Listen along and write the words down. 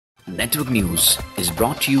Network News is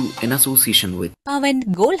brought to you in association with Pavan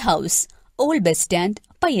Gold House, Old Bus Stand,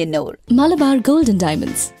 Payyanur. Malabar Gold and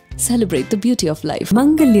Diamonds. Celebrate the beauty of life.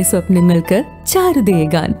 Mangalya Swapnangalkku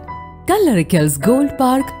Charudegan. Kallarikals Gold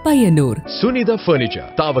Park, Payyanur. Sunitha Furniture,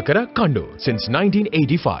 Tavakara, Kandu since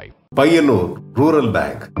 1985. Payyanur Rural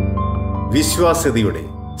Bank. വിശ്വാസ്യതയുടെ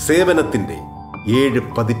സേവനത്തിന്റെ 7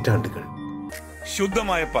 പതിറ്റാണ്ടുകൾ.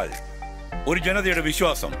 ശുദ്ധമായ പാൽ, ഒരു ജനതയുടെ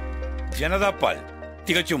വിശ്വാസം. ജനതാ പാൽ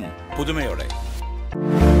തികച്ചും പുതുമയോടെ.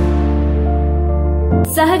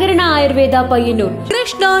 സഹകരണ ആയുർവേദ പയ്യന്നൂർ.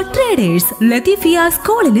 കൃഷ്ണ ട്രേഡേഴ്സ് ലത്തീഫിയ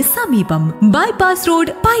സ്കൂളിന് സമീപം ബൈപാസ്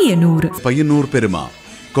റോഡ് പയ്യന്നൂർ. പയ്യന്നൂർ പെരുമ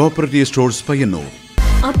cooperative stores Payyanur.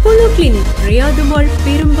 Apollo clinic റിയാദുമോൾ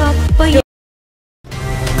Perumba Payyanur.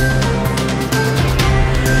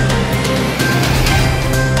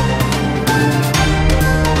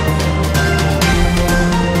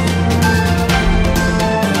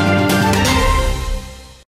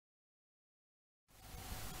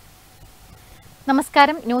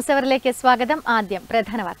 നമസ്കാരം, ന്യൂസ് അവറിലേക്ക് സ്വാഗതം. ആദ്യം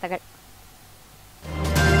പ്രധാന വാർത്തകൾ.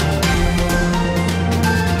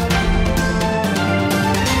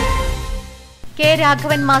 കെ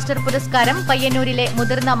രാഘവൻ മാസ്റ്റർ പുരസ്കാരം പയ്യന്നൂരിലെ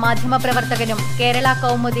മുതിർന്ന മാധ്യമപ്രവർത്തകനും കേരള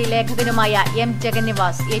കൗമുദി ലേഖകനുമായ എം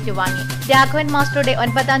ജഗന്നിവാസ് ഏറ്റുവാങ്ങി. രാഘവൻ മാസ്റ്ററുടെ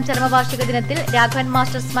 9ാം ചരമവാർഷിക ദിനത്തിൽ രാഘവൻ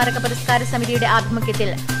മാസ്റ്റർ സ്മാരക പുരസ്കാര സമിതിയുടെ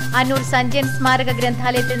ആഭിമുഖ്യത്തിൽ അന്നൂർ സഞ്ജയൻ സ്മാരക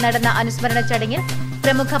ഗ്രന്ഥാലയത്തിൽ നടന്ന അനുസ്മരണ ചടങ്ങിൽ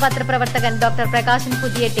പ്രമുഖ പത്രപ്രവർത്തകൻ ഡോക്ടർ പ്രകാശൻ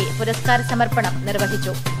പുതിയട്ടി പുരസ്കാര സമർപ്പണം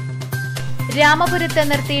നിർവഹിച്ചു. രാമപുരത്ത്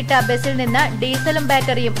നിർത്തിയിട്ട ബസിൽ നിന്ന് ഡീസലും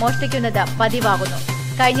ബാറ്ററിയും മോഷ്ടിക്കുന്നത് പതിവാകുന്നു.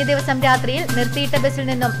 കഴിഞ്ഞ ദിവസം രാത്രിയിൽ നിർത്തിയിട്ട ബസിൽ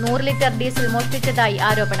നിന്നും 100 ലിറ്റർ ഡീസൽ മോഷ്ടിച്ചതായി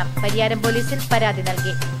ആരോപണം. പരിയാരം പോലീസിൽ പരാതി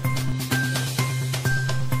നൽകി.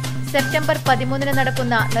 സെപ്റ്റംബർ 13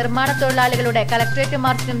 നടക്കുന്ന നിർമ്മാണ തൊഴിലാളികളുടെ കളക്ടറേറ്റ്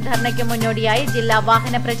മാർച്ചിനും ധർണയ്ക്കും മുന്നോടിയായി ജില്ലാ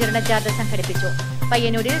വാഹന പ്രചരണ ജാഥ സംഘടിപ്പിച്ചു.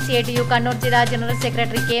 പയ്യന്നൂരിൽ CITU കണ്ണൂർ ജില്ലാ ജനറൽ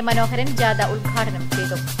സെക്രട്ടറി കെ മനോഹരൻ ജാഥ ഉദ്ഘാടനം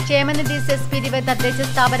ചെയ്തു. ക്ഷേമനിധി സെസ് പിരിവ് തദ്ദേശ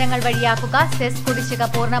സ്ഥാപനങ്ങൾ വഴിയാക്കുക, സെസ് കുടിശ്ശിക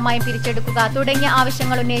പൂർണ്ണമായും പിരിച്ചെടുക്കുക തുടങ്ങിയ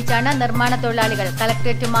ആവശ്യങ്ങൾ ഉന്നയിച്ചാണ് നിർമ്മാണ തൊഴിലാളികൾ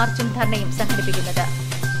കളക്ടറേറ്റ് മാർച്ചും ധർണയും സംഘടിപ്പിക്കുന്നത്.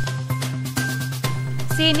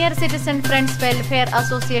 Senior citizen friends welfare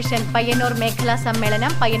association Payyanur മേഖലാ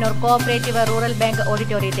സമ്മേളനം പയ്യന്നൂർ കോഓപ്പറേറ്റീവ് റൂറൽ ബാങ്ക്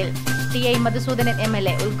ഓഡിറ്റോറിയത്തിൽ TI മധുസൂദനൻ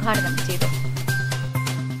MLA ഉദ്ഘാടനം ചെയ്തു.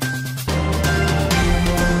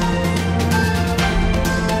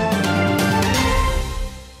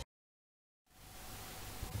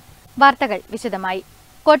 വാർത്തകൾ വിശദമായി.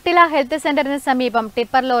 കൊട്ടില ഹെൽത്ത് സെന്ററിന് സമീപം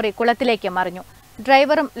ടിപ്പർ ലോറി കുളത്തിലേക്ക് മറിഞ്ഞു.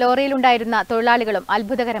 ഡ്രൈവറും ലോറിയിലുണ്ടായിരുന്ന തൊഴിലാളികളും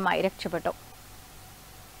അത്ഭുതകരമായി രക്ഷപ്പെട്ടു.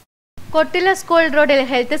 കൊട്ടില സ്കൂൾ റോഡിൽ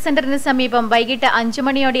ഹെൽത്ത് സെന്ററിന് സമീപം വൈകിട്ട് 5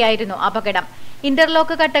 മണിയോടെയായിരുന്നു അപകടം.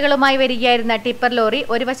 ഇന്റർലോക്ക് കട്ടകളുമായി വരികയായിരുന്ന ടിപ്പർ ലോറി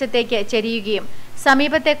ഒരു വശത്തേക്ക് ചെരിയുകയും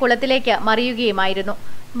സമീപത്തെ കുളത്തിലേക്ക് മറിയുകയുമായിരുന്നു.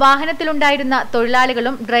 വാഹനത്തിലുണ്ടായിരുന്ന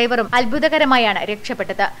തൊഴിലാളികളും ഡ്രൈവറും അത്ഭുതകരമായാണ്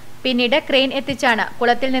രക്ഷപ്പെട്ടത്. പിന്നീട് ക്രെയിൻ എത്തിച്ചാണ്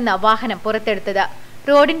കുളത്തിൽ നിന്ന് വാഹനം പുറത്തെടുത്തത്.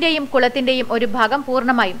 റോഡിന്റെയും കുളത്തിന്റെയും ഒരു ഭാഗം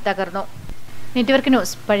പൂർണ്ണമായും തകർന്നു. Network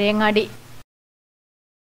news Pazhayangadi.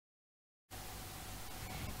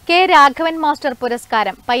 K Raghavan master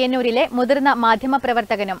പുരസ്കാരം പയ്യന്നൂരിലെ മുതിർന്ന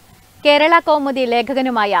മാധ്യമപ്രവർത്തകനും കേരള കൗമുദി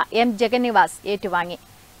ലേഖകനുമായ എം ജഗന്നിവാസ് ഏറ്റുവാങ്ങി.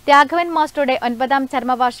 രാഘവൻ മാസ്റ്ററുടെ 9ാം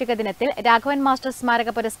ചരമവാർഷിക ദിനത്തിൽ രാഘവൻ മാസ്റ്റർ സ്മാരക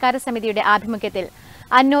പുരസ്കാര സമിതിയുടെ ആഭിമുഖ്യത്തിൽ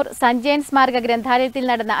അന്നൂർ സഞ്ജയൻ സ്മാരക ഗ്രന്ഥാലയത്തിൽ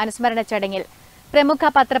നടന്ന അനുസ്മരണ ചടങ്ങിൽ പ്രമുഖ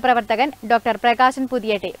പത്രപ്രവർത്തകൻ ഡോക്ടർ പ്രകാശൻ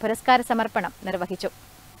പുതിയട്ടി പുരസ്കാര സമർപ്പണം നിർവഹിച്ചു.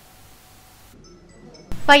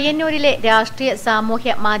 പയ്യന്നൂരിലെ രാഷ്ട്രീയ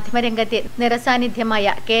സാമൂഹ്യ മാധ്യമരംഗത്തെ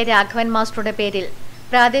നിറസാന്നിധ്യമായ കെ രാഘവൻ മാസ്റ്ററുടെ പേരിൽ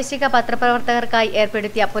പ്രാദേശിക പത്രപ്രവർത്തകർക്കായി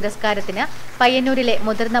ഏർപ്പെടുത്തിയ പുരസ്കാരത്തിന് പയ്യന്നൂരിലെ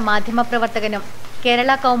മുതിർന്ന മാധ്യമപ്രവർത്തകനും കേരള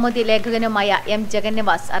കൗമുദി ലേഖകനുമായ എം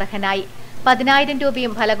ജഗന്നിവാസ് അർഹനായി. 10,000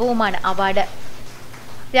 രൂപയും ഫലകവുമാണ് അവാർഡ്.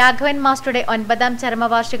 രാഘവൻ മാസ്റ്ററുടെ 9ാം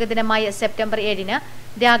ചരമവാർഷിക ദിനമായ സെപ്റ്റംബർ 7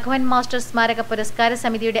 രാഘവൻ മാസ്റ്റർ സ്മാരക പുരസ്കാര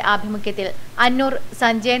സമിതിയുടെ ആഭിമുഖ്യത്തിൽ അന്നൂർ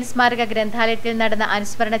സഞ്ജയൻ സ്മാരക ഗ്രന്ഥാലയത്തിൽ നടന്ന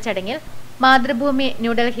അനുസ്മരണ ചടങ്ങിൽ Mathrubhumi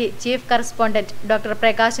New Delhi chief correspondent doctor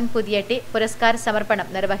Prakashan പുതിയട്ടി പുരസ്കാര സമർപ്പണം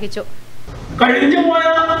നിർവഹിച്ചു. കഴിഞ്ഞു പോയ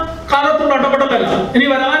കാലത്തുള്ള ഇടപെടലല്ല, ഇനി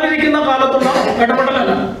വരാനിരിക്കുന്ന കാലത്തുള്ള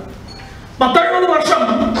ഇടപെടലല്ല. 10-70 വർഷം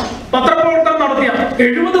പത്രപ്രവർത്തനം നടത്തിയ,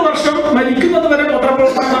 70 വർഷം മരിക്കുന്നത് വരെ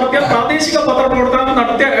പത്രപ്രവർത്തനം നടത്തിയ, പ്രാദേശിക പത്രപ്രവർത്തനം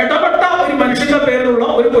നടത്തിയ ഇടപെട്ട ഒരു മനുഷ്യന്റെ പേരിലുള്ള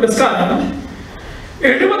ഒരു പുരസ്കാരം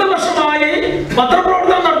 70 വർഷമായി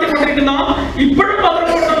പത്രപ്രവർത്തനം നടത്തിക്കൊണ്ടിരിക്കുന്ന, ഇപ്പോഴും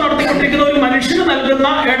പത്രപ്രവർത്തനം നടത്തിക്കൊണ്ടിരിക്കുന്ന ഒരു മനുഷ്യന് നൽകുന്ന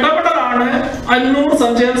ഇടപെടലാണ് അന്നൂർ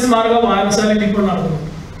സഞ്ജയൻ സ്മാരക വായനശാലയിൽ ഇപ്പോൾ നടത്തുന്നത്.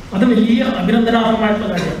 അത് വലിയ അഭിനന്ദനാർഹമായിട്ടുള്ള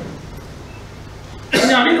കാര്യമാണ്.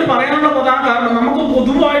 ഞാനിത് പറയാനുള്ള പ്രധാന കാരണം നമുക്ക്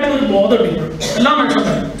പൊതുവായിട്ടൊരു ബോധമുണ്ട് എല്ലാ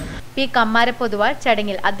മനുഷ്യർക്കും. പി കമ്മാരപ്പൊതുവാൾ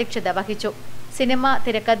ചടങ്ങിൽ അധ്യക്ഷത വഹിച്ചു. സിനിമ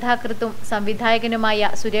തിരക്കഥാകൃത്തും സംവിധായകനുമായ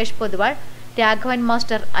സുരേഷ് പൊതുവാൾ രാഘവൻ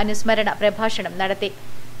മാസ്റ്റർ അനുസ്മരണ പ്രഭാഷണം നടത്തി.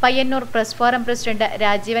 Payyanur press forum president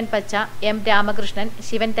Rajeevan പച്ച, എം രാമകൃഷ്ണൻ,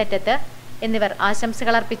 ശിവൻ തെറ്റത്ത് എന്നിവർ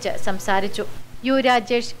ആശംസകളർപ്പിച്ച് സംസാരിച്ചു. യു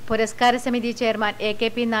രാജേഷ്, പുരസ്കാര സമിതി ചെയർമാൻ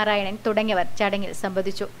AKP നാരായണൻ തുടങ്ങിയവർ ചടങ്ങിൽ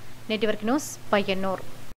സംബന്ധിച്ചു. Network news, Payyanur.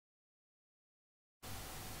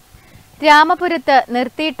 രാമപുരത്ത്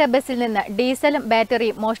നിർത്തിയിട്ട ബസിൽ നിന്ന് ഡീസലും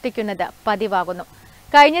ബാറ്ററിയും മോഷ്ടിക്കുന്നത് പതിവാകുന്നു.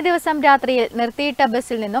 കഴിഞ്ഞ ദിവസം രാത്രിയിൽ നിർത്തിയിട്ട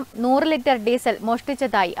ബസിൽ നിന്നും 100 ലിറ്റർ ഡീസൽ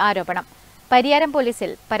മോഷ്ടിച്ചതായി ആരോപണം. പരിയാരം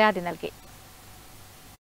പോലീസിൽ പരാതി നൽകി.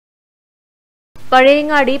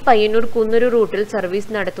 പഴയങ്ങാടി പയ്യന്നൂർ കുന്നൂർ റൂട്ടിൽ സർവീസ്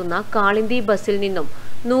നടത്തുന്ന കാളിന്തി ബസിൽ നിന്നും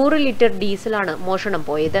 100 ലിറ്റർ ഡീസലാണ് മോഷണം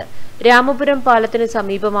പോയത്. രാമപുരം പാലത്തിനു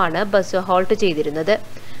സമീപമാണ് ബസ് ഹോൾട്ട് ചെയ്തിരുന്നത്.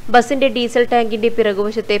 ബസിന്റെ ഡീസൽ ടാങ്കിന്റെ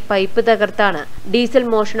പിറകുവശത്തെ പൈപ്പ് തകർത്താണ് ഡീസൽ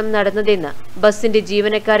മോഷണം നടന്നതെന്ന് ബസിന്റെ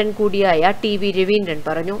ജീവനക്കാരൻ കൂടിയായ TV രവീന്ദ്രൻ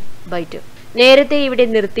പറഞ്ഞു. ബൈറ്റ്. നേരത്തെ ഇവിടെ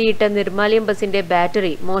നിർത്തിയിട്ട നിർമാല്യം ബസിന്റെ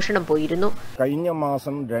ബാറ്ററി മോഷണം പോയിരുന്നു. കഴിഞ്ഞ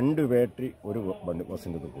മാസം 2 ബാറ്ററി ഒരു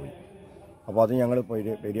ബസിൻ്റെ പോയി. അപ്പോൾ അത് ഞങ്ങൾ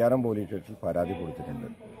പെരിയാരം പോലീസ് സ്റ്റേഷനിൽ പരാതി കൊടുത്തിട്ടുണ്ട്.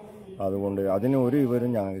 അതുകൊണ്ട് അതിന് ഒരു വിവരം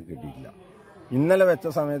ഞങ്ങൾക്ക് കിട്ടിയിട്ടില്ല. ഇന്നലെ വെച്ച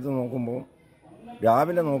സമയത്ത് നോക്കുമ്പോൾ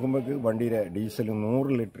രാവിലെ നോക്കുമ്പോൾ വണ്ടിയിലെ ഡീസൽ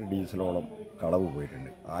 100 ലിറ്റർ ഡീസലോളം കളവ് പോയിട്ടുണ്ട്.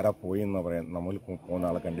 ആരാ പോയി എന്ന് പറയാൻ നമ്മൾ പോകുന്ന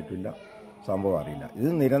ആളെ കണ്ടിട്ടില്ല, സംഭവം അറിയില്ല. ഇത്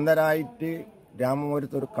നിരന്തരമായിട്ട്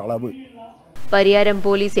രാമപുരത്ത് ഒരു കളവ്. പരിയാരം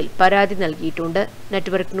പോലീസിൽ പരാതി നൽകിയിട്ടുണ്ട്.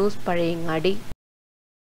 Network news, Pazhayangadi.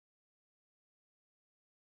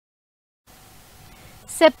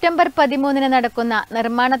 സെപ്റ്റംബർ 13 നടക്കുന്ന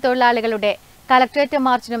നിർമ്മാണ തൊഴിലാളികളുടെ കളക്ടറേറ്റ്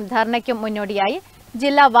മാർച്ചിനും ധർണയ്ക്കും മുന്നോടിയായി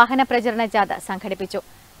ജില്ലാ വാഹന പ്രചരണ ജാഥ സംഘടിപ്പിച്ചു.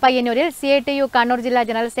 പയ്യന്നൂരിൽ CITU കണ്ണൂർ ജില്ലാ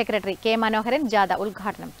ജനറൽ സെക്രട്ടറി K മനോഹരൻ ജാഥ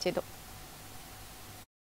ഉദ്ഘാടനം ചെയ്തു.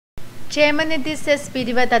 ക്ഷേമനിധി സെസ്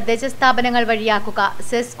പിരിവ് തദ്ദേശ സ്ഥാപനങ്ങൾ വഴിയാക്കുക,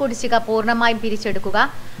 സെസ് കുടിശ്ശിക പൂർണ്ണമായും പിരിച്ചെടുക്കുക,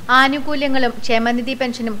 ആനുകൂല്യങ്ങളും ക്ഷേമനിധി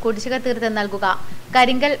പെൻഷനും കുടിശ്ശിക തീർത്ത് നൽകുക,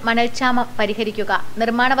 കരിങ്കൽ മണൽക്ഷാമം പരിഹരിക്കുക,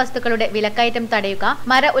 നിർമ്മാണ വസ്തുക്കളുടെ വിലക്കയറ്റം തടയുക,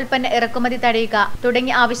 മര ഉൽപ്പന്ന ഇറക്കുമതി തടയുക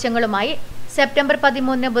തുടങ്ങിയ ആവശ്യങ്ങളുമായി സെപ്റ്റംബർ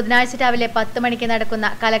 13 ബുധനാഴ്ച രാവിലെ 10 മണിക്ക് നടക്കുന്ന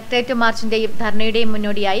കളക്ടറേറ്റ് മാർച്ചിന്റെയും ധർണയുടെയും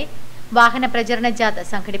മുന്നോടിയായി വാഹന പ്രചരണ ജാഥ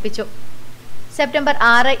സംഘടിപ്പിച്ചു. സെപ്റ്റംബർ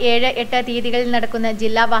 6, 7, 8 തീയതികളിൽ നടക്കുന്ന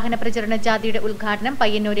ജില്ലാ വാഹന പ്രചരണ ജാഥയുടെ ഉദ്ഘാടനം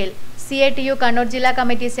പയ്യന്നൂരിൽ CITU കണ്ണൂർ ജില്ലാ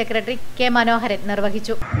കമ്മിറ്റി സെക്രട്ടറി K മനോഹരൻ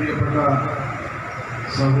നിർവഹിച്ചു.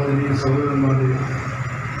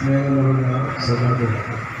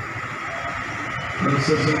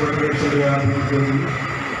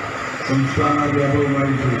 സംസ്ഥാന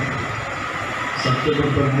വ്യാപകമായിട്ട് സെപ്റ്റംബർ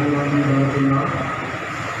 13 നടക്കുന്ന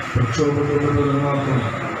പ്രക്ഷോഭത്തിന്റെ തുടർന്നാർത്ഥം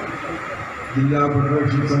ജില്ലാ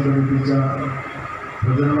ഫെഡറേഷൻ സംഘടിപ്പിച്ച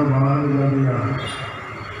പ്രചരണ വാഹന ജാഥയാണ്.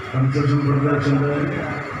 കൺസ്ട്രക്ഷൻ ഫെഡറേഷന്റെ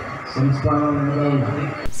സംസ്ഥാന നേതാവ്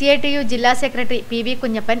CITU ജില്ലാ സെക്രട്ടറി PV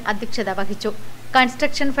കുഞ്ഞപ്പൻ അധ്യക്ഷത വഹിച്ചു.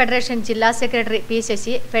 കൺസ്ട്രക്ഷൻ ഫെഡറേഷൻ ജില്ലാ സെക്രട്ടറി P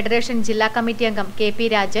ശശി, ഫെഡറേഷൻ ജില്ലാ കമ്മിറ്റി അംഗം KP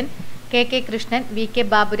Rajan, KK Krishnan, VK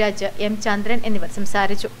Baburaj, M ചന്ദ്രൻ എന്നിവർ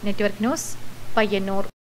സംസാരിച്ചു. Network news, Payyanur.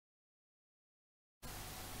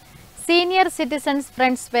 Senior citizens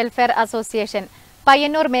friends welfare association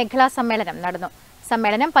Payyanur മേഖലാ സമ്മേളനം നടന്നു.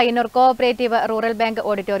 സമ്മേളനം പയ്യന്നൂർ കോഓപ്പറേറ്റീവ് റൂറൽ ബാങ്ക്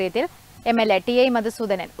ഓഡിറ്റോറിയത്തിൽ MLA TI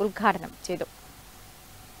മധുസൂദനൻ ഉദ്ഘാടനം ചെയ്തു.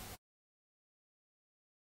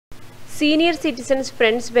 Senior citizens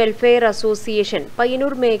friends welfare association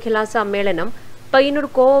Payyanur മേഖലാ സമ്മേളനം പയ്യന്നൂർ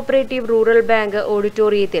കോഓപ്പറേറ്റീവ് റൂറൽ ബാങ്ക്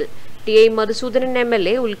ഓഡിറ്റോറിയത്തിൽ TI മധുസൂദനൻ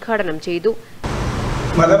MLA ഉദ്ഘാടനം ചെയ്തു.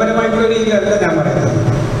 മതപരമായിട്ടുള്ള രീതിയിലല്ല ഞാൻ പറയുന്നത്.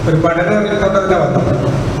 ഒരു പഠന റിപ്പോർട്ട് തന്നെ വന്നു.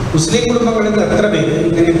 മുസ്ലിം കുടുംബങ്ങളിൽ നിന്ന് എത്ര പേര്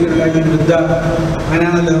ഇങ്ങനെയുള്ള ഈ വൃദ്ധ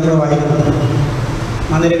അനാഥകളൊക്കെ വായിക്കുന്നു,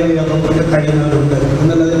 മന്ദിരങ്ങളിലൊക്കെ കൊണ്ട് കഴിയുന്നവരുണ്ട്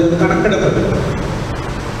എന്നുള്ളതിൽ ഒരു കണക്കെടുപ്പ്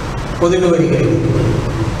പൊതുവെ വരികയും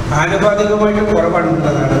ആനുപാതികമായിട്ട്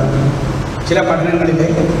കുറവാണെന്നുള്ളതാണ് ചില പഠനങ്ങളിലെ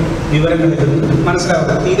വിവരങ്ങളിൽ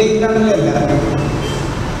മനസ്സിലാവുന്നത്. തീരെ ഇല്ലാന്നല്ല,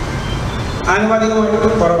 ആനുപാതികമായിട്ട്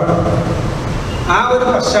കുറവാണ്. ആ ഒരു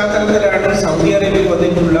പശ്ചാത്തലത്തിലാണ് സൗദി അറേബ്യയിൽ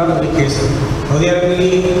വന്നിട്ടുള്ള ഒരു കേസ്. സൗദി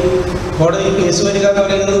അറേബ്യയിൽ കോടതിയിൽ കേസ് വരിക എന്ന്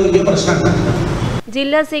പറയുന്നത് വലിയ പ്രശ്നമാണ്.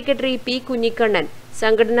 ജില്ലാ സെക്രട്ടറി P കുഞ്ഞിക്കണ്ണൻ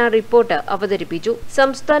സംഘടനാ റിപ്പോർട്ട് അവതരിപ്പിച്ചു.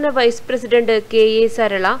 സംസ്ഥാന വൈസ് പ്രസിഡന്റ് KA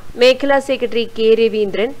സരള, മേഖലാ സെക്രട്ടറി K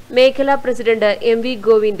രവീന്ദ്രൻ, മേഖലാ പ്രസിഡന്റ് MV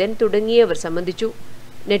ഗോവിന്ദൻ തുടങ്ങിയവർ സംബന്ധിച്ചു.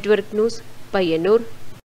 Network news, Payyanur.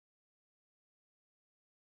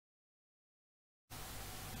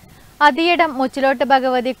 അതിയിടം മുച്ചിലോട്ട്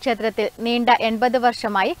ഭഗവതി ക്ഷേത്രത്തിൽ നീണ്ട 80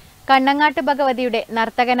 വർഷമായി കണ്ണങ്ങാട്ട് ഭഗവതിയുടെ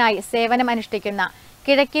നർത്തകനായി സേവനമനുഷ്ഠിക്കുന്ന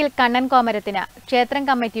കിഴക്കിൽ കണ്ണൻ കോമരത്തിന് ക്ഷേത്രം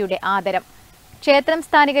കമ്മിറ്റിയുടെ ആദരം. ക്ഷേത്രം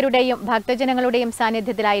സ്ഥാനികരുടെയും ഭക്തജനങ്ങളുടെയും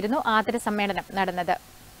സാന്നിധ്യത്തിലായിരുന്നു ആദര സമ്മേളനം നടന്നത്.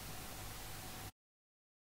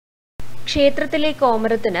 ക്ഷേത്രത്തിലെ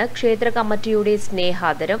കോമരത്തിന് ക്ഷേത്ര കമ്മിറ്റിയുടെ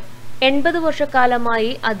സ്നേഹാദരം. 80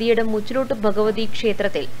 വർഷക്കാലമായി അതിയിടം മുച്ചിലോട്ട് ഭഗവതി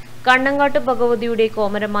ക്ഷേത്രത്തിൽ കണ്ണങ്ങാട്ട് ഭഗവതിയുടെ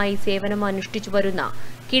കോമരമായി സേവനം അനുഷ്ഠിച്ചു വരുന്ന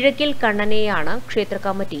കിഴക്കിൽ കണ്ണനെയാണ് ക്ഷേത്ര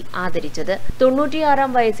കമ്മിറ്റി ആദരിച്ചത്.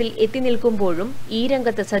 96-ാം വയസ്സിൽ എത്തി നിൽക്കുമ്പോഴും ഈ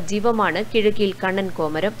രംഗത്ത് സജീവമാണ് കിഴക്കിൽ കണ്ണൻ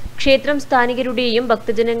കോമരം. ക്ഷേത്രം സ്ഥാനികരുടെയും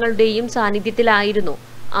ഭക്തജനങ്ങളുടെയും സാന്നിധ്യത്തിലായിരുന്നു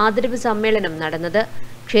ആദരവ് സമ്മേളനം നടന്നത്.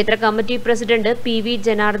 ക്ഷേത്ര കമ്മിറ്റി പ്രസിഡന്റ് PV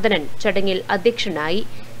ജനാർദ്ദനൻ ചടങ്ങിൽ അധ്യക്ഷനായി.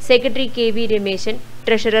 Secretary KV Rameshan,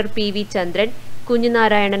 treasurer PV ചന്ദ്രൻ,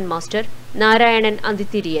 കുഞ്ഞുനാരായണൻ മാസ്റ്റർ, നാരായണൻ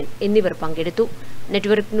അന്തിതിരിയൻ എന്നിവർ പങ്കെടുത്തു.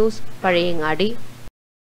 Network news, Pazhayangadi.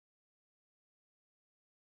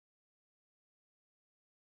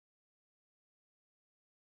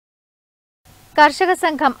 കർഷക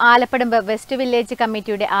സംഘം ആലപ്പടമ്പ് വെസ്റ്റ് വില്ലേജ്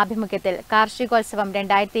കമ്മിറ്റിയുടെ ആഭിമുഖ്യത്തിൽ കാർഷികോത്സവം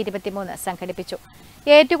 2023 സംഘടിപ്പിച്ചു.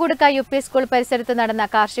 ഏറ്റുകുടുക്ക UP സ്കൂൾ പരിസരത്ത് നടന്ന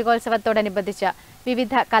കാർഷികോത്സവത്തോടനുബന്ധിച്ച്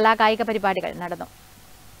വിവിധ കലാകായിക പരിപാടികൾ നടന്നു.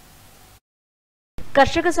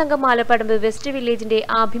 കർഷക സംഘം ആലപ്പടമ്പ് വെസ്റ്റ് വില്ലേജിന്റെ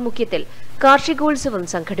ആഭിമുഖ്യത്തിൽ കാർഷികോത്സവം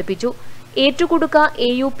സംഘടിപ്പിച്ചു. ഏറ്റുകുടുക്ക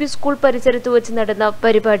AUP സ്കൂൾ പരിസരത്ത് വെച്ച് നടന്ന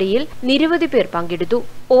പരിപാടിയിൽ നിരവധി പേർ പങ്കെടുത്തു.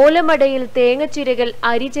 ഓലമടയിൽ തേങ്ങച്ചിരകൽ,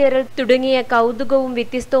 അരിചേരൽ തുടങ്ങിയ കൗതുകവും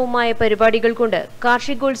വ്യത്യസ്തവുമായ പരിപാടികൾ കൊണ്ട്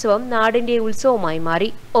കാർഷികോത്സവം നാടിന്റെ ഉത്സവമായി മാറി.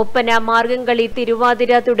 ഒപ്പന, മാർഗംകളി,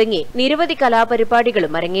 തിരുവാതിര തുടങ്ങി നിരവധി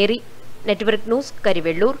കലാപരിപാടികളും അരങ്ങേറി. Network news,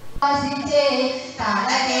 Karivellur.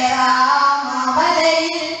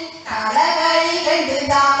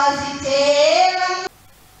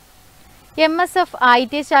 MSF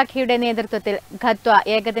IT ശാഖയുടെ നേതൃത്വത്തിൽ ഖത്വ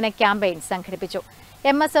ഏകദിന ക്യാമ്പയിൻ സംഘടിപ്പിച്ചു.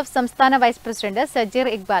 MSF സംസ്ഥാന വൈസ് പ്രസിഡന്റ് സജീർ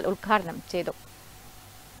ഇക്ബാൽ ഉദ്ഘാടനം ചെയ്തു.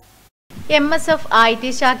 MSF IT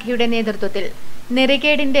ശാഖയുടെ നേതൃത്വത്തിൽ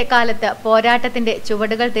നെറികേടിന്റെ കാലത്ത് പോരാട്ടത്തിന്റെ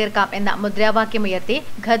ചുവടുകൾ തീർക്കാം എന്ന മുദ്രാവാക്യമുയർത്തി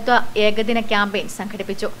ഖത്വ ഏകദിന ക്യാമ്പയിൻ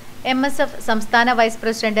സംഘടിപ്പിച്ചു. MSF സംസ്ഥാന വൈസ്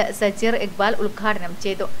പ്രസിഡന്റ് സജീർ ഇക്ബാൽ ഉദ്ഘാടനം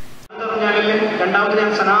ചെയ്തു. രണ്ടാമത്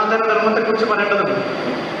ഞാൻ സനാതന ധർമ്മത്തെ കുറിച്ച് പറയേണ്ടതുണ്ട്.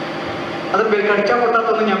 അത് കടിച്ചാൽ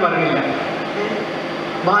പൊട്ടാത്തൊന്നും ഞാൻ പറയുന്നില്ല.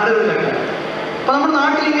 ഭാരതത്തിലൊക്കെ അപ്പൊ നമ്മുടെ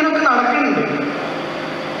നാട്ടിൽ ഇങ്ങനെയൊക്കെ നടക്കുന്നുണ്ട്.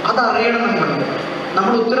 അതറിയണം.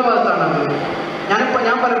 നമ്മുടെ ഉത്തരവാദിത്തമാണ്.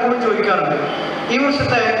 ഞാൻ പലപ്പോഴും ചോദിക്കാറുണ്ട്, ഈ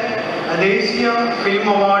വർഷത്തെ ദേശീയ ഫിലിം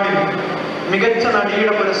അവാർഡിൽ മികച്ച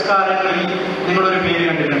നടിയുടെ പുരസ്കാരങ്ങളിൽ നിങ്ങളൊരു പേര്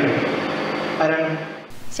കണ്ടിട്ടുണ്ട്. ആരാണ്?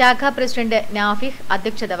 ശാഖാ പ്രസിഡന്റ് നാഫിഹ്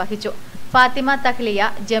അധ്യക്ഷത വഹിച്ചു. ഫാത്തിമ തഹ്ലിയ,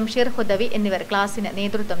 ജംഷീർ ഹുദവി എന്നിവർ ക്ലാസിന്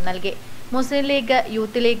നേതൃത്വം നൽകി. മുസ്ലിം ലീഗ്,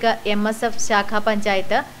 യൂത്ത് ലീഗ്, MSF ശാഖാ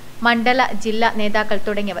പഞ്ചായത്ത്, മണ്ഡല, ജില്ലാ നേതാക്കൾ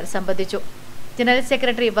തുടങ്ങിയവർ സംബന്ധിച്ചു. ജനറൽ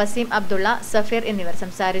സെക്രട്ടറി വസീം അബ്ദുള്ള, സഫീർ എന്നിവർ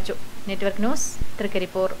സംസാരിച്ചു. Network news,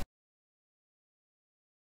 Trikaripur.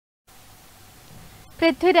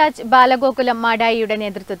 പൃഥ്വിരാജ് ബാലഗോകുലം മാടായിയുടെ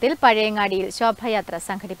നേതൃത്വത്തിൽ പഴയങ്ങാടിയിൽ ശോഭയാത്ര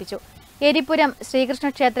സംഘടിപ്പിച്ചു. എരിപുരം ശ്രീകൃഷ്ണ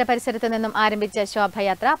ക്ഷേത്ര പരിസരത്തു നിന്നും ആരംഭിച്ച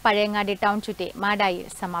ശോഭയാത്ര പഴയങ്ങാടി ടൗൺ ചുറ്റി മാടായിയിൽ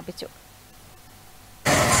സമാപിച്ചു.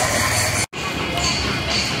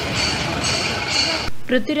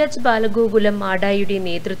 പൃഥ്വിരാജ് ബാലഗോകുലം മാടായിയുടെ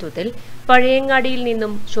നേതൃത്വത്തിൽ പഴയങ്ങാടിയിൽ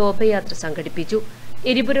നിന്നും ശോഭയാത്ര സംഘടിപ്പിച്ചു.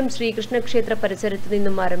 എരിപുരം ശ്രീകൃഷ്ണ ക്ഷേത്ര പരിസരത്ത്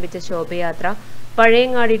നിന്നും ആരംഭിച്ച ശോഭയാത്ര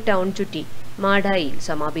പഴയങ്ങാടി ടൗൺ ചുറ്റി മാടായിയിൽ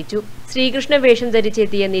സമാപിച്ചു. ശ്രീകൃഷ്ണ വേഷം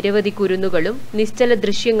ധരിച്ചെത്തിയ നിരവധി കുരുന്നുകളും നിശ്ചല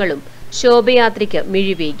ദൃശ്യങ്ങളും ശോഭയാത്രയ്ക്ക്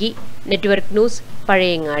മിഴിവേകി. Network news,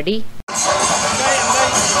 Pazhayangadi.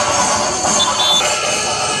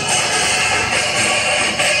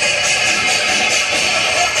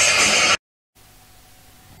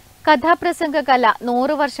 കഥാപ്രസംഗ കല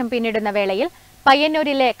 100 വർഷം പിന്നിടുന്ന വേളയിൽ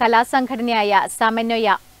പയ്യന്നൂരിലെ കലാസംഘടനയായ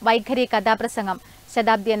സമന്വയ വൈഖരി കഥാപ്രസംഗം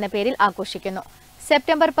ശതാബ്ദി എന്ന പേരിൽ ആഘോഷിക്കുന്നു.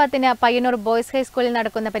 സെപ്റ്റംബർ 10 പയ്യന്നൂർ ബോയ്സ് ഹൈസ്കൂളിൽ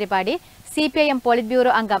നടക്കുന്ന പരിപാടി CPIM പോളിറ്റ്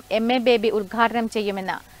ബ്യൂറോ അംഗം MA ബേബി ഉദ്ഘാടനം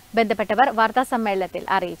ചെയ്യുമെന്ന് ബന്ധപ്പെട്ടവർ വാർത്താസമ്മേളനത്തിൽ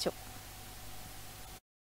അറിയിച്ചു.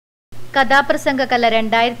 കഥാപ്രസംഗ കല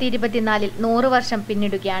 2024 100 വർഷം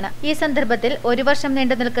പിന്നിടുകയാണ്. ഈ സന്ദർഭത്തിൽ 1 വർഷം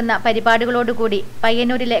നീണ്ടുനിൽക്കുന്ന പരിപാടികളോടുകൂടി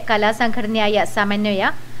പയ്യന്നൂരിലെ കലാസംഘടനയായ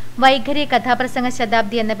സമന്വയ വൈഖരി കഥാപ്രസംഗ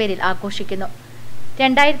ശതാബ്ദി എന്ന പേരിൽ ആഘോഷിക്കുന്നു.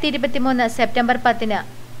 2023 September 10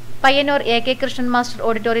 Payyanur AK Krishnan master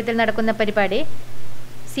ഓഡിറ്റോറിയത്തിൽ നടക്കുന്ന പരിപാടി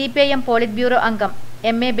CPIM പോളിറ്റ് ബ്യൂറോ അംഗം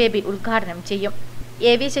MA ബേബി ഉദ്ഘാടനം ചെയ്യും.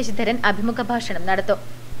 AV ശശിധരൻ അഭിമുഖ ഭാഷണം നടത്തും.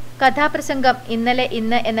 കഥാപ്രസംഗം ഇന്നലെ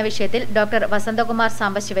ഇന്ന് എന്ന വിഷയത്തിൽ ഡോക്ടർ വസന്തകുമാർ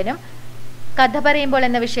സാംബശിവനും, കഥ പറയുമ്പോൾ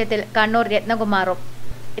എന്ന വിഷയത്തിൽ കണ്ണൂർ രത്നകുമാറും,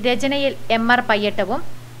 രചനയിൽ MR പയ്യട്ടവും,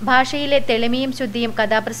 ഭാഷയിലെ തെളിമയും ശുദ്ധിയും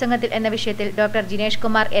കഥാപ്രസംഗത്തിൽ എന്ന വിഷയത്തിൽ ഡോക്ടർ ജിനേഷ്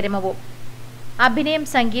കുമാർ എരമവും, അഭിനയം,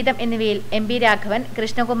 സംഗീതം എന്നിവയിൽ MB രാഘവൻ,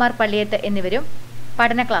 കൃഷ്ണകുമാർ പള്ളിയത്ത് എന്നിവരും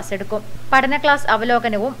പഠന ക്ലാസ് എടുക്കും. പഠന ക്ലാസ്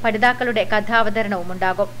അവലോകനവും പഠിതാക്കളുടെ കഥാവതരണവും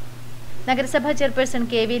ഉണ്ടാകും. നഗരസഭാ ചെയർപേഴ്സൺ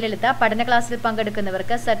KV ലളിത പഠന ക്ലാസ്സിൽ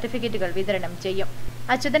പങ്കെടുക്കുന്നവർക്ക് സർട്ടിഫിക്കറ്റുകൾ വിതരണം ചെയ്യും.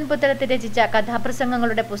 അച്യുതൻ പുത്തലത്ത് രചിച്ച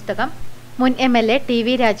കഥാപ്രസംഗങ്ങളുടെ പുസ്തകം മുൻ MLA TV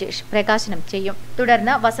രാജേഷ് പ്രകാശനം ചെയ്യും.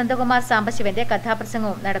 തുടർന്ന് വസന്തകുമാർ സാംബശിവന്റെ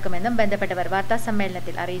കഥാപ്രസംഗവും നടക്കുമെന്നും ബന്ധപ്പെട്ടവർ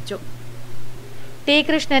വാർത്താസമ്മേളനത്തിൽ അറിയിച്ചു. T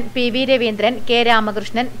Krishnan, PV Raveendran, K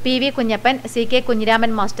Ramakrishnan, PV Kunjappan, CK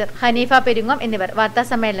Kunhiraman master, Haneefa പെരുങ്ങം എന്നിവർ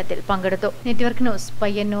വാർത്താസമ്മേളനത്തിൽ പങ്കെടുത്തു. Network news,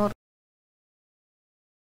 Payyanur.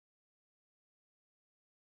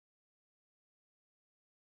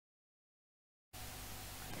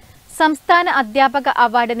 സംസ്ഥാന അധ്യാപക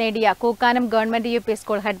അവാർഡ് നേടിയ Kookkanam government UP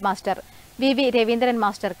school head master VV Raveendran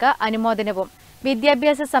മാസ്റ്റർക്ക് അനുമോദനവും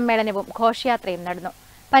വിദ്യാഭ്യാസ സമ്മേളനവും ഘോഷയാത്രയും നടന്നു.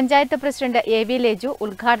 Panchayat president A V Leju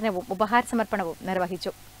ഉദ്ഘാടനവും ഉപഹാര സമർപ്പണവും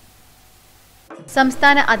നിർവഹിച്ചു.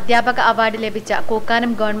 സംസ്ഥാന അധ്യാപക അവാർഡ് ലഭിച്ച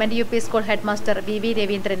Kookkanam government U P school headmaster V V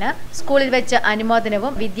രവീന്ദ്രന് സ്കൂളിൽ വെച്ച്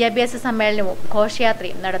അനുമോദനവും വിദ്യാഭ്യാസ സമ്മേളനവും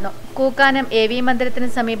ഘോഷയാത്രയും നടന്നു. കൂക്കാനം എ വി മന്ദിരത്തിന്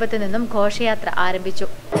സമീപത്തു നിന്നും ഘോഷയാത്ര ആരംഭിച്ചു.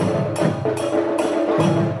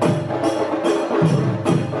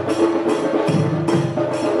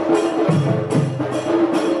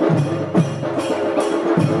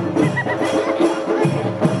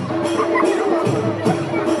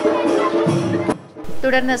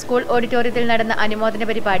 തുടർന്ന് സ്കൂൾ ഓഡിറ്റോറിയത്തിൽ നടന്ന അനുമോദന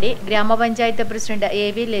പരിപാടി ഗ്രാമപഞ്ചായത്ത് പ്രസിഡന്റ് എ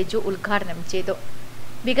വി ലേജു ഉദ്ഘാടനം ചെയ്തു.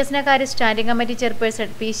 വികസനകാര്യ standing committee chairperson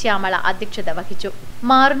P Shyamala അധ്യക്ഷത വഹിച്ചു.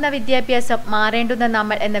 മാറുന്ന വിദ്യാഭ്യാസം മാറേണ്ടുന്ന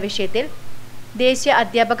നമ്മൾ എന്ന വിഷയത്തിൽ ദേശീയ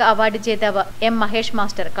അധ്യാപക അവാർഡ് ജേതാവ് എം മഹേഷ്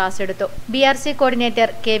മാസ്റ്റർ ക്ലാസ് എടുത്തു. BRC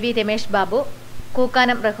coordinator K V Ramesh Babu,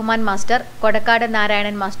 Kookkanam Rahman master, Kodakkad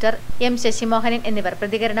Narayanan master, M Sasimohanan എന്നിവർ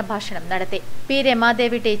പ്രതികരണ ഭാഷണം നടത്തി. P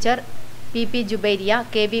Ramadevi teacher, PP Jubairiya,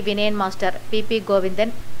 KV Vinayan master, PP Govindan,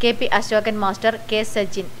 KP Ashokan master, K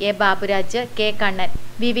Sajin, A Baburaj, K Kannan,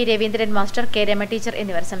 VV Raveendran master, K Rama teacher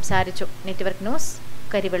എന്നിവർ സംസാരിച്ചു. Network news,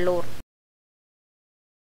 Karivellur.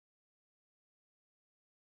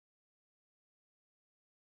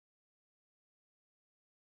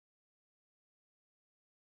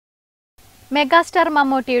 മെഗാസ്റ്റാർ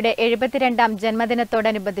മമ്മൂട്ടിയുടെ 72ാം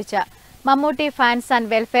ജന്മദിനത്തോടനുബന്ധിച്ച് Mammootty fans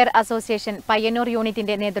and welfare association Payyanur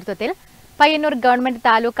യൂണിറ്റിന്റെ നേതൃത്വത്തിൽ പയ്യന്നൂർ ഗവൺമെന്റ്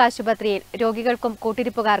താലൂക്ക് ആശുപത്രിയിൽ രോഗികൾക്കും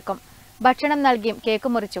കൂട്ടിരിപ്പുകാർക്കും ഭക്ഷണം നൽകിയും കേക്ക്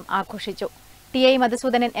മുറിച്ചും ആഘോഷിച്ചു. TI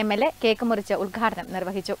മധുസൂദനൻ MLA കേക്ക് മുറിച്ച് ഉദ്ഘാടനം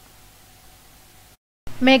നിർവഹിച്ചു.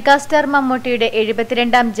 മെഗാസ്റ്റാർ മമ്മൂട്ടിയുടെ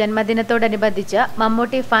 72ാം ജന്മദിനത്തോടനുബന്ധിച്ച്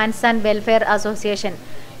Mammootty fans and welfare association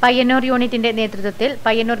Payyanur യൂണിറ്റിന്റെ നേതൃത്വത്തിൽ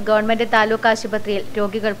പയ്യന്നൂർ ഗവൺമെന്റ് താലൂക്ക് ആശുപത്രിയിൽ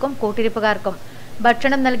രോഗികൾക്കും കൂട്ടിരിപ്പുകാർക്കും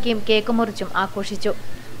ഭക്ഷണം നൽകിയും കേക്ക് മുറിച്ചും ആഘോഷിച്ചു.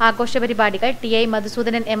 ആഘോഷ പരിപാടികൾ TI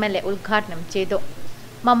മധുസൂദനൻ MLA ഉദ്ഘാടനം ചെയ്തു.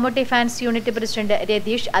 Mammootty fans unit president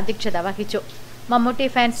Ratheesh അധ്യക്ഷത വഹിച്ചു. മമ്മൂട്ടി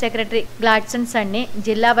ഫാൻസ് സെക്രട്ടറി ഗ്ലാഡ്സൺ സണ്ണി,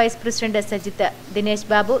 ജില്ലാ വൈസ് പ്രസിഡന്റ് സജിത്ത്, ദിനേശ്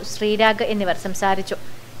ബാബു, ശ്രീരാഗ് എന്നിവർ സംസാരിച്ചു.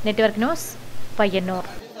 Network news, Payyanur.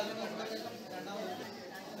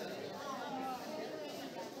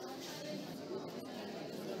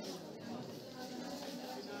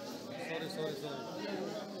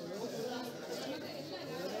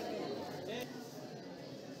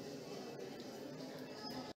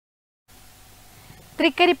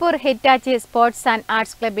 Trikaripur Hitachi sports and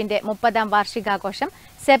arts ക്ലബിന്റെ 30ാം വാർഷികാഘോഷം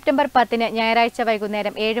സെപ്റ്റംബർ 10 ഞായറാഴ്ച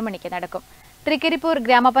വൈകുന്നേരം 7 മണിക്ക് നടക്കും. തൃക്കരിപ്പൂർ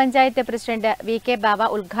ഗ്രാമപഞ്ചായത്ത് പ്രസിഡന്റ് VK ബാവ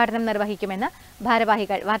ഉദ്ഘാടനം നിർവഹിക്കുമെന്ന്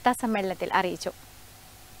ഭാരവാഹികൾ വാർത്താസമ്മേളനത്തിൽ അറിയിച്ചു.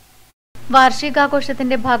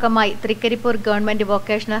 വാർഷികാഘോഷത്തിന്റെ ഭാഗമായി Trikaripur government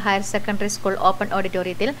vocational higher secondary school open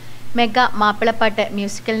ഓഡിറ്റോറിയത്തിൽ മെഗാ മാപ്പിളപ്പാട്ട്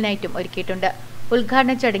മ്യൂസിക്കൽ നൈറ്റും ഒരുക്കിയിട്ടുണ്ട്.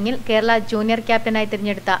 ഉദ്ഘാടന ചടങ്ങിൽ കേരള ജൂനിയർ ക്യാപ്റ്റനായി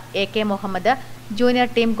തിരഞ്ഞെടുത്ത AK Muhammad, junior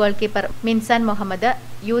team goal keeper മിൻസാൻ Muhammad,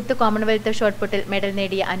 youth Commonwealth ഷോട്ട്പുട്ടിൽ medal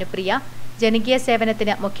നേടിയ അനുപ്രിയ, ജനകീയ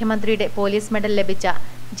സേവനത്തിന് മുഖ്യമന്ത്രിയുടെ പോലീസ് മെഡൽ ലഭിച്ച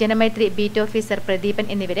ജനമൈത്രി ബീറ്റ് ഓഫീസർ പ്രദീപൻ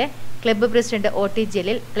എന്നിവരെ club president OT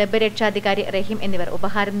Jaleel, club രക്ഷാധികാരി റഹീം എന്നിവർ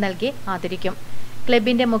ഉപഹാരം നൽകി ആദരിക്കും.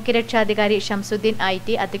 ക്ലബിന്റെ മുഖ്യ രക്ഷാധികാരി ഷംസുദ്ദീൻ IT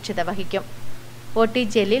അധ്യക്ഷത വഹിക്കും. OT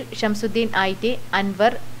Jaleel, Shamsuddin IT,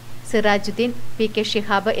 Anwar, Sirajuddin, PK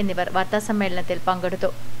Shihab എന്നിവർ വാർത്താസമ്മേളനത്തിൽ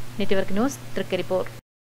പങ്കെടുത്തു. Network news, Trikaripur.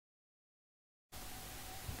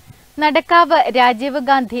 Nadakkavu Rajeev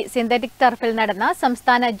Gandhi synthetic ടർഫിൽ നടന്ന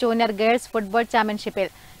സംസ്ഥാന ജൂനിയർ ഗേൾസ് ഫുട്ബോൾ ചാമ്പ്യൻഷിപ്പിൽ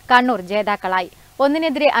കണ്ണൂർ ജേതാക്കളായി.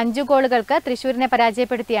 1-നെതിരെ 5 ഗോളുകൾക്ക് തൃശൂരിനെ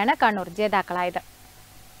പരാജയപ്പെടുത്തിയാണ് കണ്ണൂർ ജേതാക്കളായത്.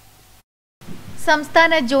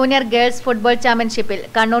 സംസ്ഥാന ജൂനിയർ ഗേൾസ് ഫുട്ബോൾ ചാമ്പ്യൻഷിപ്പിൽ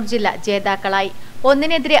കണ്ണൂർ ജില്ല ജേതാക്കളായി.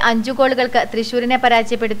 1-നെതിരെ 5 ഗോളുകൾക്ക് തൃശൂരിനെ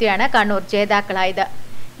പരാജയപ്പെടുത്തിയാണ് കണ്ണൂർ ജേതാക്കളായത്.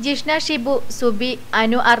 ജിഷ്ന ഷിബു, സുബി,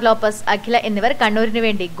 അനു ആർ ലോപ്പസ്, അഖില എന്നിവർ കണ്ണൂരിനു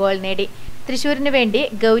വേണ്ടി ഗോൾ നേടി. തൃശൂരിനു വേണ്ടി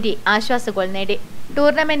ഗൗരി ആശ്വാസ ഗോൾ നേടി.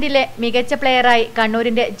 ടൂർണമെന്റിലെ മികച്ച പ്ലെയറായി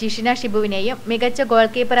കണ്ണൂരിന്റെ ജിഷ്ന ഷിബുവിനെയും മികച്ച ഗോൾ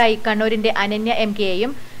കീപ്പറായി കണ്ണൂരിന്റെ അനന്യ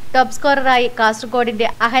MKയെയും ടോപ്പ് സ്കോററായി കാസർഗോഡിന്റെ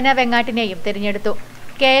അഹന വെങ്ങാട്ടിനെയും തിരഞ്ഞെടുത്തു.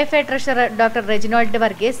 KFA treasurer doctor Regnault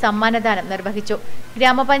Varghese സമ്മാനദാനം നിർവഹിച്ചു.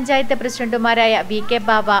 ഗ്രാമപഞ്ചായത്ത് പ്രസിഡന്റുമാരായ VK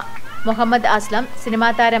ബാവ, മുഹമ്മദ് അസ്ലം, സിനിമാ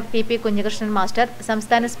താരം PP കുഞ്ഞികൃഷ്ണൻ മാസ്റ്റർ,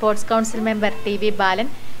 സംസ്ഥാന സ്പോർട്സ് കൌൺസിൽ മെമ്പർ TV ബാലൻ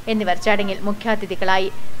എന്നിവർ ചടങ്ങിൽ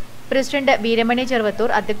മുഖ്യാതിഥികളായി. പ്രസിഡന്റ് വീരമണി ചെറുവത്തൂർ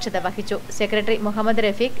അധ്യക്ഷത വഹിച്ചു. Secretary Muhammad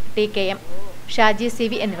Rafeeq, TKM, Shaji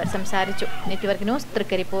CV എന്നിവർ സംസാരിച്ചു. Network news,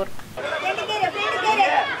 Trikaripur.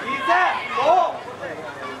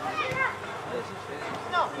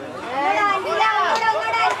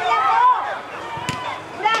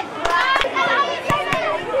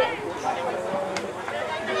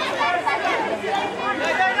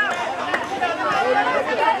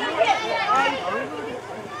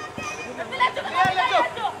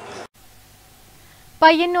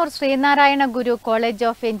 Payyanur Sreenarayana Guru college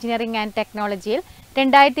of engineering and ടെക്നോളജിയിൽ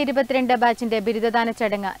 2022 ബാച്ചിന്റെ ബിരുദദാന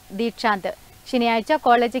ചടങ്ങ് ദീക്ഷാന്ത് ശനിയാഴ്ച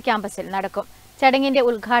കോളേജ് ക്യാമ്പസിൽ നടക്കും. ചടങ്ങിന്റെ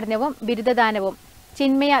ഉദ്ഘാടനവും ബിരുദദാനവും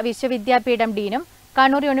ചിന്മയ വിശ്വവിദ്യാപീഠം ഡീനും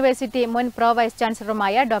കണ്ണൂർ യൂണിവേഴ്സിറ്റി മുൻ pro vice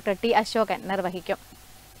ചാൻസലറുമായ doctor T Ashokan നിർവഹിക്കും.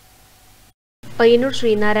 പയ്യന്നൂർ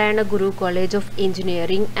ശ്രീനാരായണ ഗുരു കോളേജ് ഓഫ്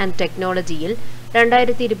എഞ്ചിനീയറിംഗ് ആൻഡ് ടെക്നോളജിയിൽ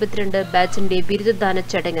 2022 ബാച്ചിന്റെ ബിരുദദാന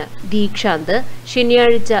ചടങ്ങ് ദീക്ഷാന്ത്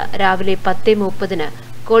ശനിയാഴ്ച രാവിലെ 10:30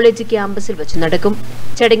 കോളേജ് ക്യാമ്പസിൽ വെച്ച് നടക്കും.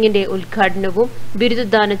 ചടങ്ങിന്റെ ഉദ്ഘാടനവും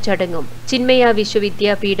ബിരുദദാന ചടങ്ങും ചിന്മയ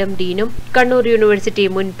വിശ്വവിദ്യാപീഠം ഡീനും കണ്ണൂർ യൂണിവേഴ്സിറ്റി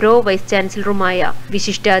മുൻ pro vice ചാൻസലറുമായ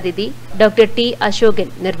വിശിഷ്ടാതിഥി doctor T Ashokan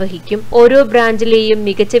നിർവഹിക്കും. ഓരോ ബ്രാഞ്ചിലെയും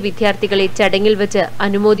മികച്ച വിദ്യാർത്ഥികളെ ചടങ്ങിൽ വെച്ച്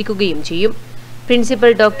അനുമോദിക്കുകയും ചെയ്യും.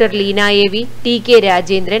 Principal doctor Leena എ.വി, T K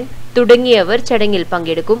Rajendran തുടങ്ങിയവർ ചടങ്ങിൽ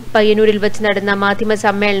പങ്കെടുക്കും. പയ്യന്നൂരിൽ വെച്ച് നടന്ന മാധ്യമ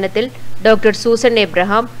സമ്മേളനത്തിൽ doctor Susan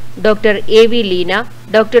Abraham, doctor എ.വി Leena,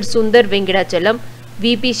 doctor Sundar Venkatachalam,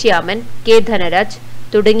 VP. ശ്യാമൻ, K. Dhanraj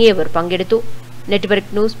തുടങ്ങിയവർ പങ്കെടുത്തു.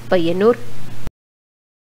 Network news, Payyanur.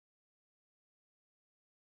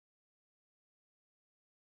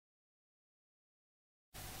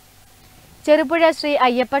 ചെറുപുഴ ശ്രീ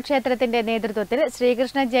അയ്യപ്പ ക്ഷേത്രത്തിന്റെ നേതൃത്വത്തിൽ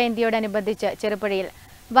ശ്രീകൃഷ്ണ ജയന്തിയോടനുബന്ധിച്ച് ചെറുപുഴയിൽ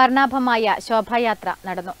വർണ്ണാഭമായ ശോഭായാത്ര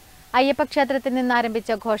നടന്നു. അയ്യപ്പ ക്ഷേത്രത്തിൽ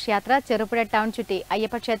നിന്നാരംഭിച്ച ഘോഷയാത്ര ചെറുപുഴ ടൗൺ ചുറ്റി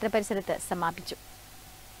അയ്യപ്പ ക്ഷേത്ര പരിസരത്ത് സമാപിച്ചു.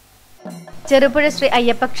 ചെറുപുഴ ശ്രീ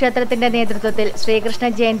അയ്യപ്പ ക്ഷേത്രത്തിന്റെ നേതൃത്വത്തിൽ ശ്രീകൃഷ്ണ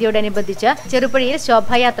ജയന്തിയോടനുബന്ധിച്ച് ചെറുപുഴയിൽ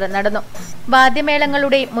ശോഭായാത്ര നടന്നു.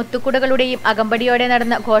 വാദ്യമേളങ്ങളുടെയും മുത്തുക്കുടകളുടെയും അകമ്പടിയോടെ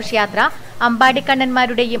നടന്ന ഘോഷയാത്ര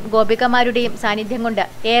അമ്പാടിക്കണ്ണന്മാരുടെയും ഗോപികമാരുടെയും സാന്നിധ്യം കൊണ്ട്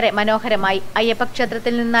ഏറെ മനോഹരമായി. അയ്യപ്പ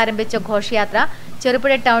ക്ഷേത്രത്തിൽ നിന്നാരംഭിച്ച ഘോഷയാത്ര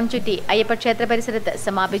ചെറുപുഴ ടൗൺ ചുറ്റി അയ്യപ്പ ക്ഷേത്ര പരിസരത്ത്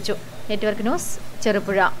സമാപിച്ചു. Network news,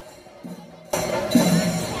 Cherupuzha.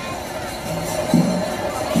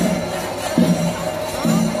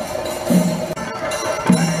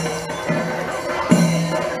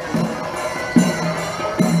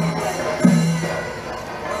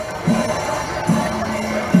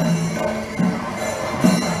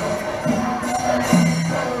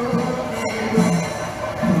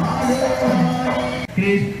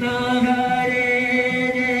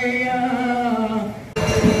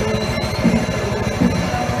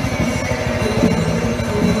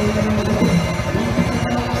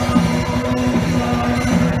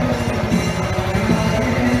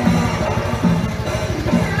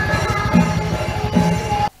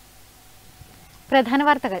 പ്രധാന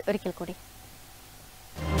വാർത്തകൾ ഒരിക്കൽ കൂടി.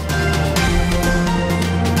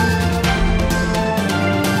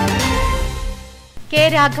 കെ.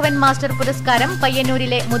 രാഘവൻ മാസ്റ്റർ പുരസ്കാരം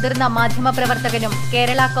പയ്യന്നൂരിലെ മുതിർന്ന മാധ്യമപ്രവർത്തകനും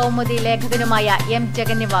കേരള കൗമുദി ലേഖകനുമായ എം.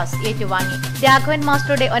 ജഗന്നിവാസ് ഏറ്റുവാങ്ങി. രാഘവൻ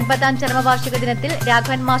മാസ്റ്ററുടെ 9ാം ചരമവാർഷിക ദിനത്തിൽ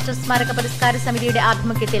രാഘവൻ മാസ്റ്റർ സ്മാരക പുരസ്കാര സമിതിയുടെ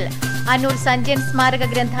ആഭിമുഖ്യത്തിൽ അന്നൂർ സഞ്ജയൻ സ്മാരക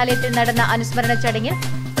ഗ്രന്ഥാലയത്തിൽ നടന്ന അനുസ്മരണ ചടങ്ങിൽ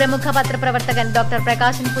പ്രമുഖ പത്രപ്രവർത്തകൻ ഡോക്ടർ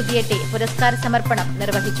പ്രകാശൻ പുതിയെട്ടി പുരസ്കാര സമർപ്പണം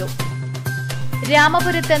നിർവഹിച്ചു.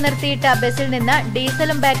 രാമപുരത്ത് നിർത്തിയിട്ട ബസിൽ നിന്ന്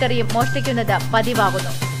ഡീസലും ബാറ്ററിയും മോഷ്ടിക്കുന്നത്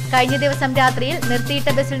പതിവാകുന്നു. കഴിഞ്ഞ ദിവസം രാത്രിയിൽ നിർത്തിയിട്ട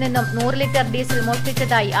ബസിൽ നിന്നും 100 ലിറ്റർ ഡീസൽ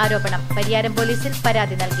മോഷ്ടിച്ചതായി ആരോപണം. പരിയാരം പോലീസിൽ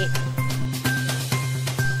പരാതി നൽകി.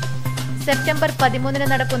 സെപ്റ്റംബർ 13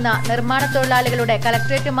 നടക്കുന്ന നിർമ്മാണ തൊഴിലാളികളുടെ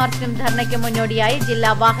കളക്ടറേറ്റ് മാർച്ചിനും ധർണയ്ക്കും മുന്നോടിയായി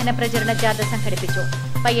ജില്ലാ വാഹന പ്രചരണ ജാഥ സംഘടിപ്പിച്ചു.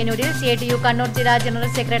 പയ്യന്നൂരിൽ CITU കണ്ണൂർ ജില്ലാ ജനറൽ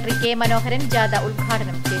സെക്രട്ടറി കെ. മനോഹരൻ ജാഥ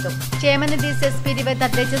ഉദ്ഘാടനം ചെയ്തു. ക്ഷേമനിധി സെസ് പിരിവ്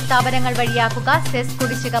തദ്ദേശ സ്ഥാപനങ്ങൾ വഴിയാക്കുക, സെസ്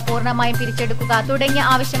കുടിശ്ശിക പൂർണ്ണമായും പിരിച്ചെടുക്കുക തുടങ്ങിയ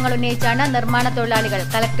ആവശ്യങ്ങൾ ഉന്നയിച്ചാണ് നിർമ്മാണ തൊഴിലാളികൾ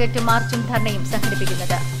കളക്ടറേറ്റ് മാർച്ചും ധർണയും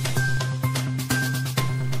സംഘടിപ്പിക്കുന്നത്.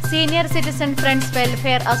 Senior citizen friends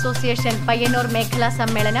welfare association Payyanur മേഖലാ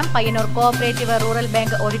സമ്മേളനം പയ്യന്നൂർ കോഓപ്പറേറ്റീവ് റൂറൽ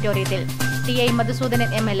ബാങ്ക് ഓഡിറ്റോറിയത്തിൽ TI മധുസൂദനൻ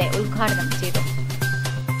MLA ഉദ്ഘാടനം ചെയ്തു.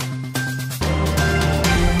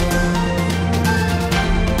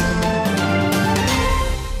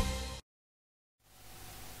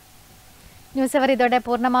 ന്യൂസ് അവർ ഇതോടെ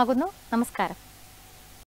പൂർണ്ണമാകുന്നു. നമസ്കാരം.